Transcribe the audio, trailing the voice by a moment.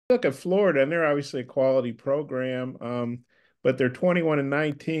Look at Florida, and they're obviously a quality program, but they're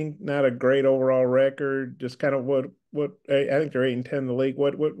 21-19, not a great overall record. Just kind of what I think they're 8-10 in the league.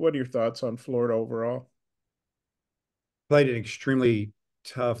 What are your thoughts on Florida overall? Played an extremely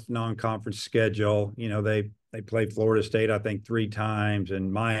tough non-conference schedule. They played Florida State, I think, 3 times,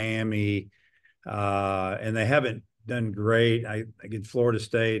 and Miami, and they haven't done great. Against Florida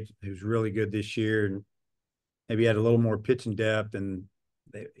State, who's really good this year, and maybe had a little more pitching depth, and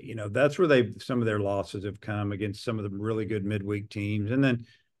that's where some of their losses have come against some of the really good midweek teams. And then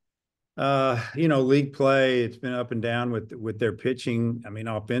league play, it's been up and down with their pitching. I mean,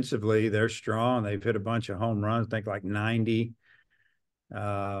 offensively, they're strong. They've hit a bunch of home runs, I think like 90.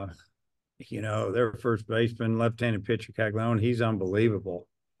 Uh, their first baseman, left-handed pitcher Caglone, he's unbelievable.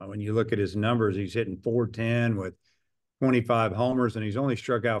 When you look at his numbers, he's hitting 410 with 25 homers, and he's only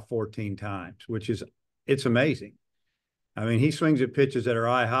struck out 14 times, it's amazing. I mean, he swings at pitches that are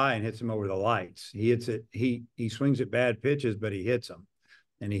eye high and hits them over the lights. He hits it. He swings at bad pitches, but he hits them,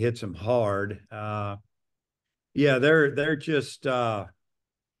 and he hits them hard. Yeah, they're just they're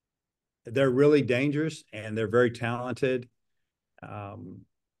really dangerous, and they're very talented. Um,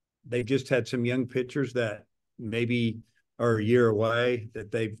 they've just had some young pitchers that maybe are a year away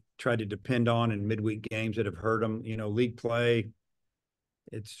that they've tried to depend on in midweek games that have hurt them. League play,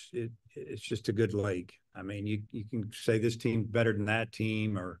 it's just a good league. I mean, you can say this team's better than that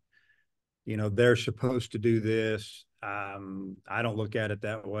team, or they're supposed to do this. I don't look at it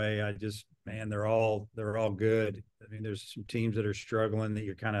that way. I just, man, they're all good. I mean, there's some teams that are struggling that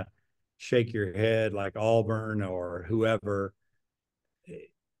you kind of shake your head, like Auburn or whoever,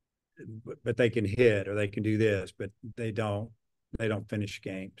 but they can hit or they can do this, but they don't finish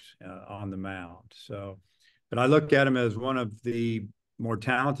games on the mound. So, but I look at them as one of the more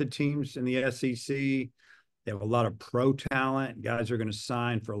talented teams in the SEC. They have a lot of pro talent. Guys are going to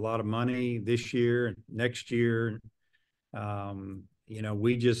sign for a lot of money this year and next year.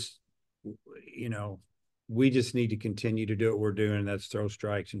 We just, we just need to continue to do what we're doing. That's throw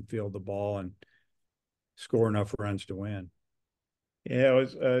strikes and field the ball and score enough runs to win. Yeah, I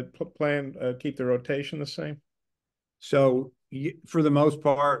was plan keep the rotation the same. So for the most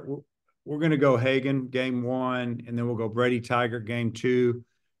part, we're going to go Hagan game 1, and then we'll go Brady Tiger game 2,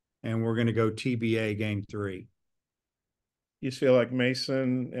 and we're going to go TBA game 3. You feel like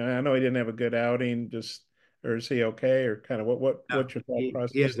Mason? I know he didn't have a good outing. Just or is he okay? Or kind of No, what's your thought he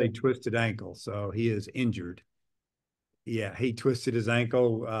process has a there? twisted ankle, so he is injured. Yeah, he twisted his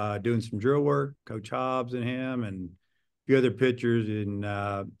ankle doing some drill work, Coach Hobbs and him, and a few other pitchers, and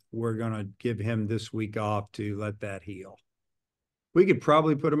we're going to give him this week off to let that heal. We could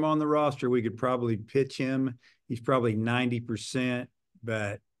probably put him on the roster. We could probably pitch him. He's probably 90%,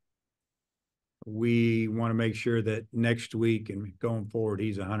 but we want to make sure that next week and going forward,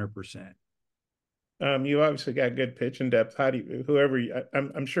 he's 100%. You obviously got good pitching depth. How do you, whoever you,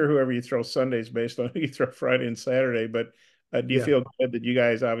 I'm sure whoever you throw Sundays based on who you throw Friday and Saturday, but do you Yeah. feel good that you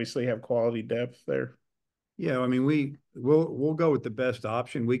guys obviously have quality depth there? Yeah. I mean, we'll go with the best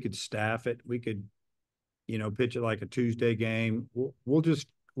option. We could staff it. We could, pitch it like a Tuesday game. We'll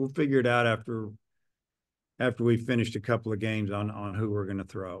figure it out after we finished a couple of games on who we're going to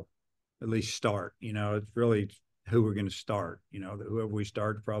throw, at least start. It's really who we're going to start. Whoever we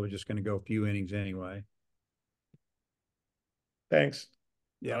start is probably just going to go a few innings anyway. Thanks.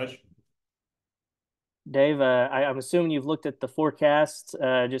 Yeah. Dave, I'm assuming you've looked at the forecasts.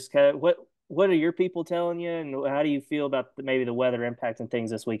 Just kind of what are your people telling you, and how do you feel about maybe the weather impacting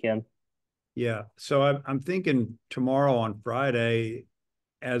things this weekend? Yeah. So I'm thinking tomorrow on Friday,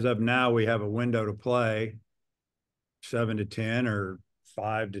 as of now, we have a window to play 7 to 10 or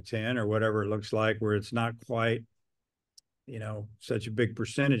 5 to 10 or whatever it looks like, where it's not quite, such a big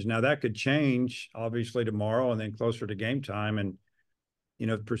percentage. Now that could change obviously tomorrow and then closer to game time. And,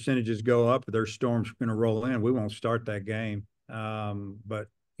 if percentages go up, there's storms going to roll in. We won't start that game. But,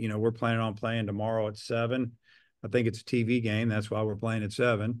 we're planning on playing tomorrow at 7. I think it's a TV game. That's why we're playing at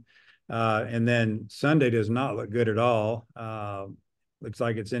 7. And then Sunday does not look good at all. Looks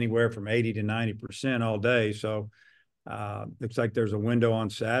like it's anywhere from 80 to 90% all day. So looks like there's a window on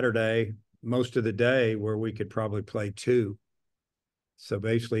Saturday, most of the day, where we could probably play 2. So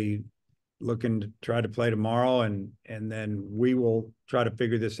basically looking to try to play tomorrow, and then we will try to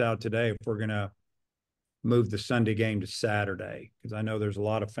figure this out today if we're going to move the Sunday game to Saturday, because I know there's a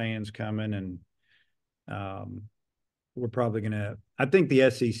lot of fans coming, and we're probably going to, I think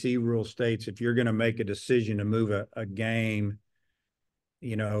the SEC rule states if you're going to make a decision to move a game,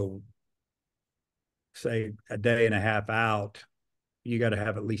 say a day and a half out, you got to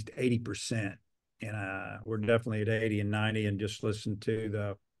have at least 80%. And we're definitely at 80 and 90, and just listen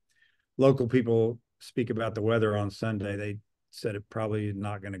to local people speak about the weather on Sunday, they said it probably is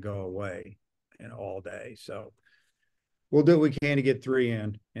not going to go away all day. So we'll do what we can to get 3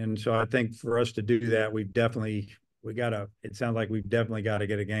 in. And so I think for us to do that, we gotta, it sounds like we've definitely got to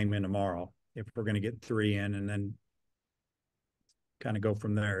get a game in tomorrow if we're going to get 3 in, and then kind of go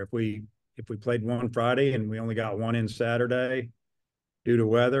from there. If we played one Friday and we only got one in Saturday due to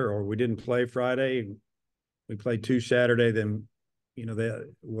weather, or we didn't play Friday, we played 2 Saturday, then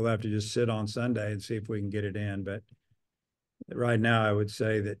we'll have to just sit on Sunday and see if we can get it in. But right now, I would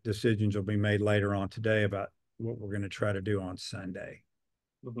say that decisions will be made later on today about what we're going to try to do on Sunday.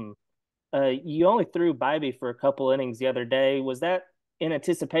 Mm-hmm. You only threw Bybee for a couple innings the other day. Was that in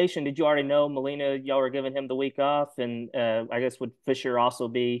anticipation? Did you already know Molina, y'all were giving him the week off? And I guess would Fisher also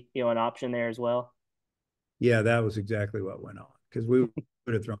be, an option there as well? Yeah, that was exactly what went on because we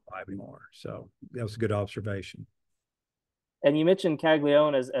would have thrown Bybee more. So that was a good observation. And you mentioned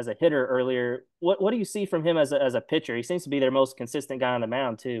Caglione as a hitter earlier. What do you see from him as a pitcher? He seems to be their most consistent guy on the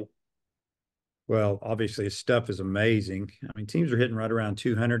mound too. Well, obviously his stuff is amazing. I mean, teams are hitting right around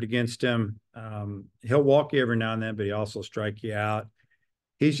 200 against him. He'll walk you every now and then, but he also strike you out.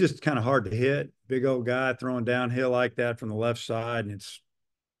 He's just kind of hard to hit. Big old guy throwing downhill like that from the left side, and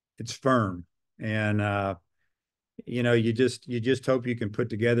it's firm. And you just hope you can put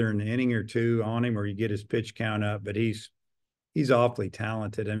together an inning or two on him, or you get his pitch count up. But he's awfully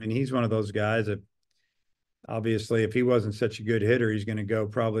talented. I mean, he's one of those guys that obviously, if he wasn't such a good hitter, he's going to go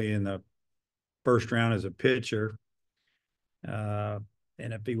probably in the first round as a pitcher. And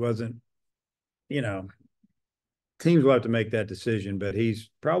if he wasn't, you know, teams will have to make that decision, but he's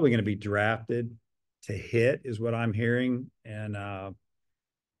probably going to be drafted to hit, is what I'm hearing. And,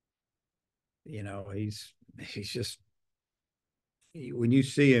 he's just, when you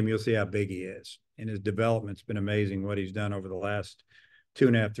see him, you'll see how big he is. And his development's been amazing. What he's done over the last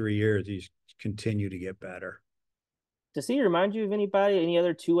 2.5, 3 years, he's continued to get better. Does he remind you of anybody, any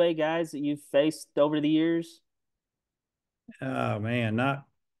other two-way guys that you've faced over the years? Oh man,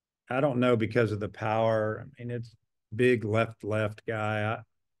 I don't know because of the power. I mean, it's big left guy.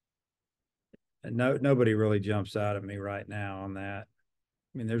 Nobody really jumps out at me right now on that.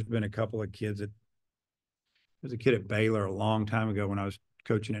 I mean, there's been a couple of kids that there was a kid at Baylor a long time ago when I was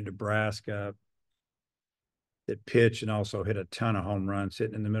coaching in Nebraska that pitched and also hit a ton of home runs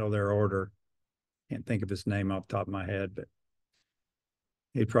hitting in the middle of their order. Can't think of his name off the top of my head, but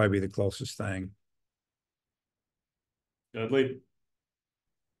he'd probably be the closest thing. Dudley.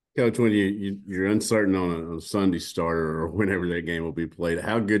 Coach, when you're uncertain on a Sunday starter or whenever that game will be played,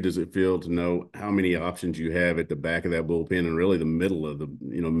 how good does it feel to know how many options you have at the back of that bullpen and really the middle of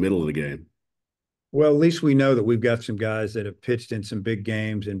the game? Well, at least we know that we've got some guys that have pitched in some big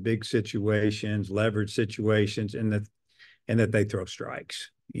games and big situations, leverage situations, and that they throw strikes.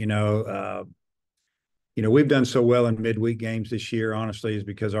 We've done so well in midweek games this year, honestly, is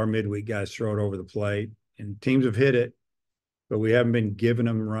because our midweek guys throw it over the plate, and teams have hit it, but we haven't been giving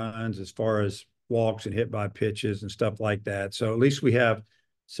them runs as far as walks and hit by pitches and stuff like that. So at least we have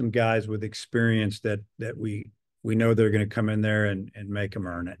some guys with experience that we know they're going to come in there and make them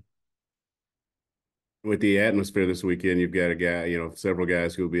earn it. With the atmosphere this weekend, you've got a guy, several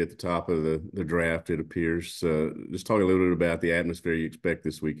guys who will be at the top of the draft, it appears. Just talk a little bit about the atmosphere you expect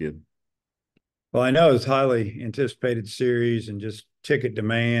this weekend. Well, I know it's highly anticipated series and just ticket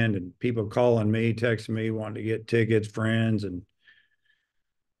demand and people calling me, texting me, wanting to get tickets, friends and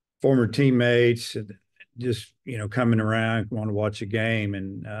former teammates, and just, coming around, want to watch a game.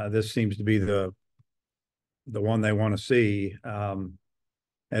 And this seems to be the one they want to see.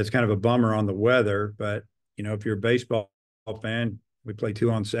 It's kind of a bummer on the weather, but, if you're a baseball fan, we play 2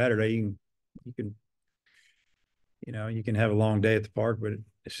 on Saturday. You can have a long day at the park, but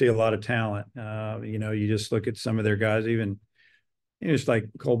see a lot of talent. You just look at some of their guys, even just like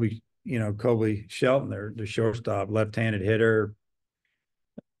Colby Shelton, the shortstop, left-handed hitter.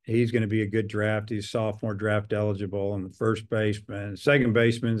 He's going to be a good draft. He's sophomore draft eligible. And the first baseman, second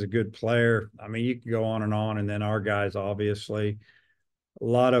baseman's a good player. I mean, you can go on. And then our guys, obviously, a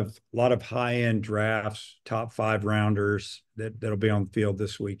lot of high-end drafts, top 5 rounders that'll be on the field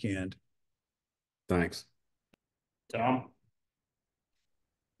this weekend. Thanks. Tom.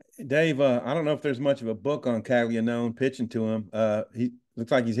 Dave, I don't know if there's much of a book on Caglianone pitching to him. He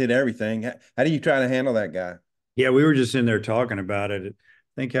looks like he's hit everything. How do you try to handle that guy? Yeah, we were just in there talking about it.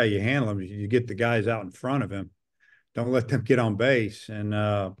 I think how you handle him is you get the guys out in front of him. Don't let them get on base. And,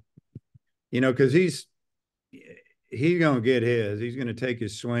 because he's going to get his. He's going to take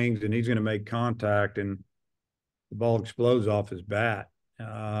his swings and he's going to make contact and the ball explodes off his bat.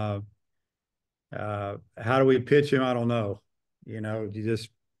 How do we pitch him? I don't know. You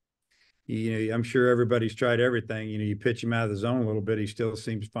I'm sure everybody's tried everything. You pitch him out of the zone a little bit, he still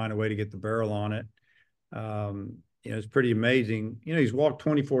seems to find a way to get the barrel on it. It's pretty amazing. He's walked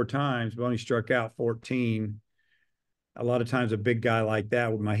 24 times, but only struck out 14. A lot of times a big guy like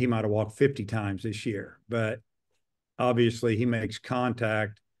that, he might have walked 50 times this year, but obviously he makes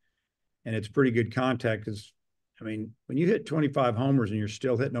contact, and it's pretty good contact because, when you hit 25 homers and you're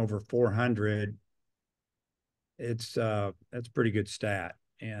still hitting over 400, that's a pretty good stat.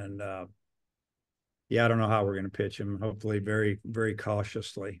 And yeah, I don't know how we're going to pitch him. Hopefully very, very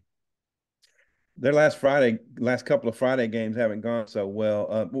cautiously. Their last couple of Friday games haven't gone so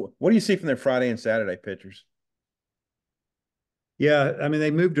well. What do you see from their Friday and Saturday pitchers? Yeah, they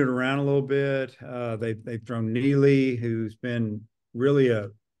moved it around a little bit. They've thrown Neely, who's been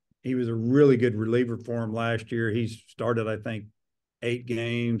he was a really good reliever for him last year. He's started, I think, 8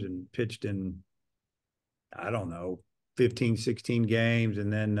 games and pitched in, I don't know, 15, 16 games.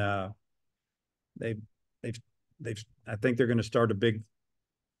 And then they've I think they're going to start a big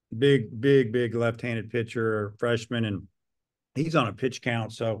left-handed pitcher or freshman, and he's on a pitch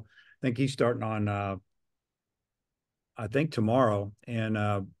count. So I think he's starting on I think tomorrow. And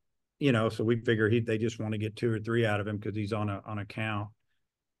so we figure they just want to get 2 or 3 out of him because he's on a count.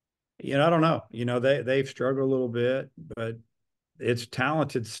 I don't know. They've struggled a little bit, but it's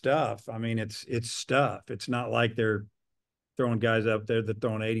talented stuff. It's stuff. It's not like they're throwing guys up there that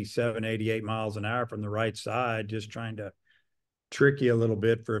throwing 87, 88 miles an hour from the right side, just trying to trick you a little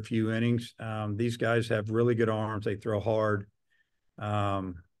bit for a few innings. These guys have really good arms. They throw hard.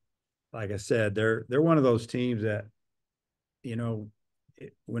 Like I said, they're one of those teams that,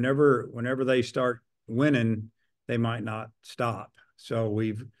 whenever they start winning, they might not stop. So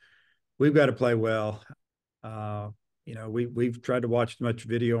we've got to play well. We've tried to watch as much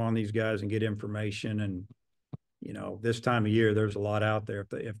video on these guys and get information. And, this time of year, there's a lot out there.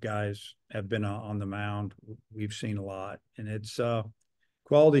 If guys have been on the mound, we've seen a lot, and it's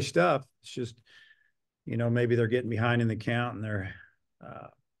quality stuff. It's just, maybe they're getting behind in the count, and their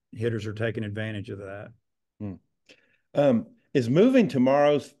hitters are taking advantage of that. Is moving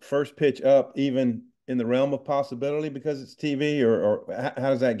tomorrow's first pitch up even in the realm of possibility because it's TV, or how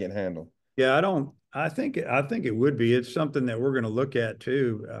does that get handled? Yeah, I think it would be. It's something that we're going to look at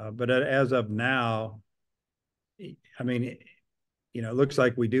too. But as of now, it looks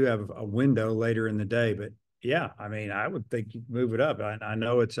like we do have a window later in the day. But yeah, I would think you move it up. I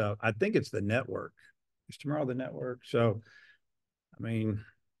know I think it's the network. Is tomorrow the network? So, we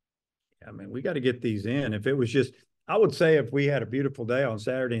got to get these in. If it was just, I would say if we had a beautiful day on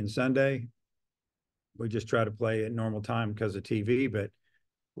Saturday and Sunday, we just try to play at normal time because of TV. But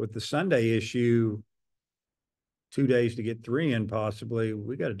with the Sunday issue, 2 days to get 3 in, possibly,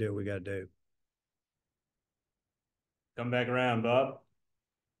 we got to do what we got to do. Come back around, Bob.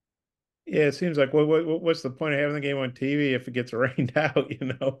 Yeah, it seems like what's the point of having the game on TV if it gets rained out,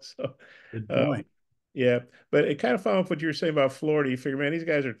 So Good point. yeah, but it kind of following up what you were saying about Florida. You figure, man, these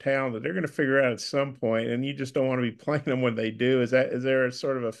guys are talented. They're going to figure it out at some point, and you just don't want to be playing them when they do. Is there a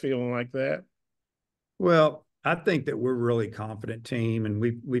sort of a feeling like that? Well, I think that we're a really confident team, and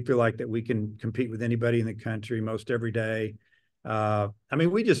we feel like that we can compete with anybody in the country most every day. We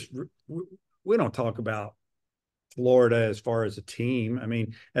don't talk about Florida as far as a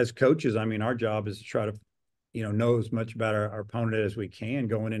team. As coaches, our job is to try to, know as much about our opponent as we can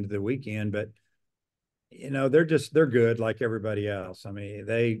going into the weekend. But they're good like everybody else.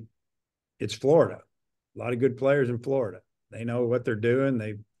 It's Florida. A lot of good players in Florida. They know what they're doing.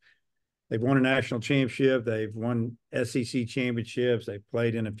 They've won a national championship. They've won SEC championships. They've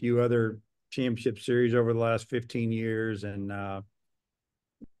played in a few other championship series over the last 15 years. And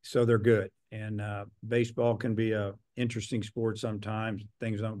so they're good. And baseball can be a interesting sport sometimes.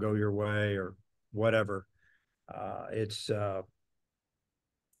 Things don't go your way or whatever. To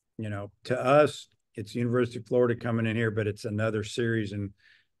us, it's University of Florida coming in here, but it's another series, and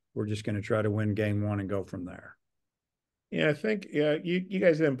we're just going to try to win game 1 and go from there. Yeah, I think you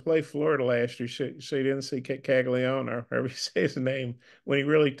guys didn't play Florida last year, so you didn't see Caglione, or however you say his name, when he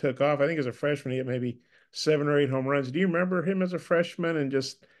really took off. I think as a freshman, he had maybe 7 or 8 home runs. Do you remember him as a freshman? And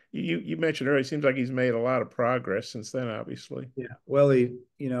just you mentioned earlier, it seems like he's made a lot of progress since then, obviously. Yeah. Well,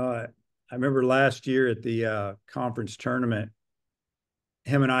 I remember last year at the conference tournament,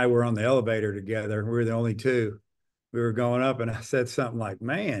 him and I were on the elevator together. We were the only two. We were going up, and I said something like,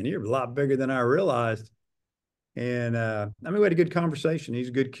 "Man, you're a lot bigger than I realized." And we had a good conversation. He's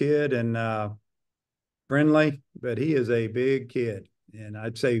a good kid and friendly, but he is a big kid. And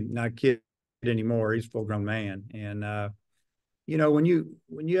I'd say not kid anymore. He's a full-grown man. And when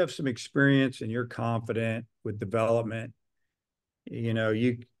you have some experience and you're confident with development,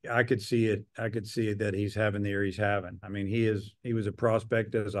 I could see it. I could see it that he's having the year he's having. I mean, he was a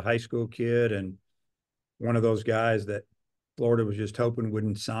prospect as a high school kid and one of those guys that Florida was just hoping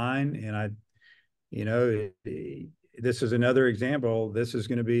wouldn't sign. And this is another example.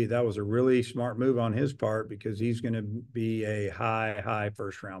 That was a really smart move on his part because he's going to be a high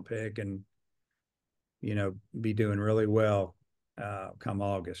first round pick and, be doing really well come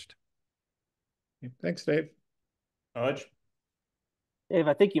August. Thanks, Dave. Hodge. Dave,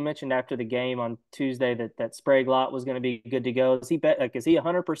 I think you mentioned after the game on Tuesday that Sprague Lot was going to be good to go. Is he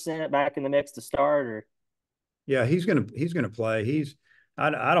 100% back in the mix to start or? Yeah, he's gonna play. I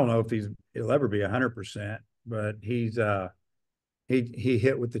don't know if he'll ever be 100%, but he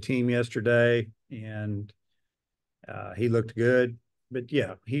hit with the team yesterday and he looked good. But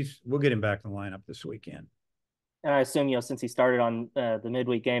yeah, we'll get him back in the lineup this weekend. And I assume, since he started on the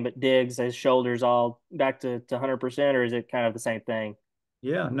midweek game, but Diggs, his shoulders all back to 100%, or is it kind of the same thing?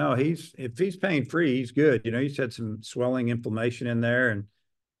 Yeah, no, if he's pain free, he's good. He's had some swelling inflammation in there and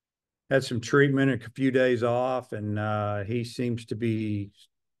had some treatment, a few days off, and he seems to be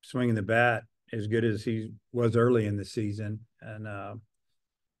swinging the bat as good as he was early in the season. And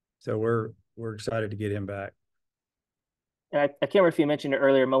so we're excited to get him back. And I can't remember if you mentioned it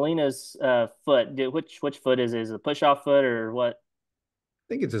earlier. Molina's foot, which foot is it? Is it a push off foot or what? I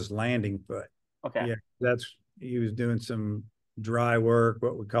think it's his landing foot. Okay. Yeah, he was doing some dry work,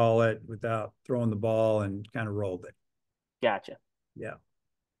 what we call it, without throwing the ball and kind of rolled it. Gotcha. Yeah.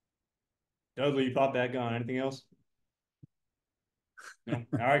 Dudley, you pop back on. Anything else? No.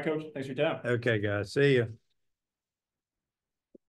 All right, Coach. Thanks for your time. Okay, guys. See you.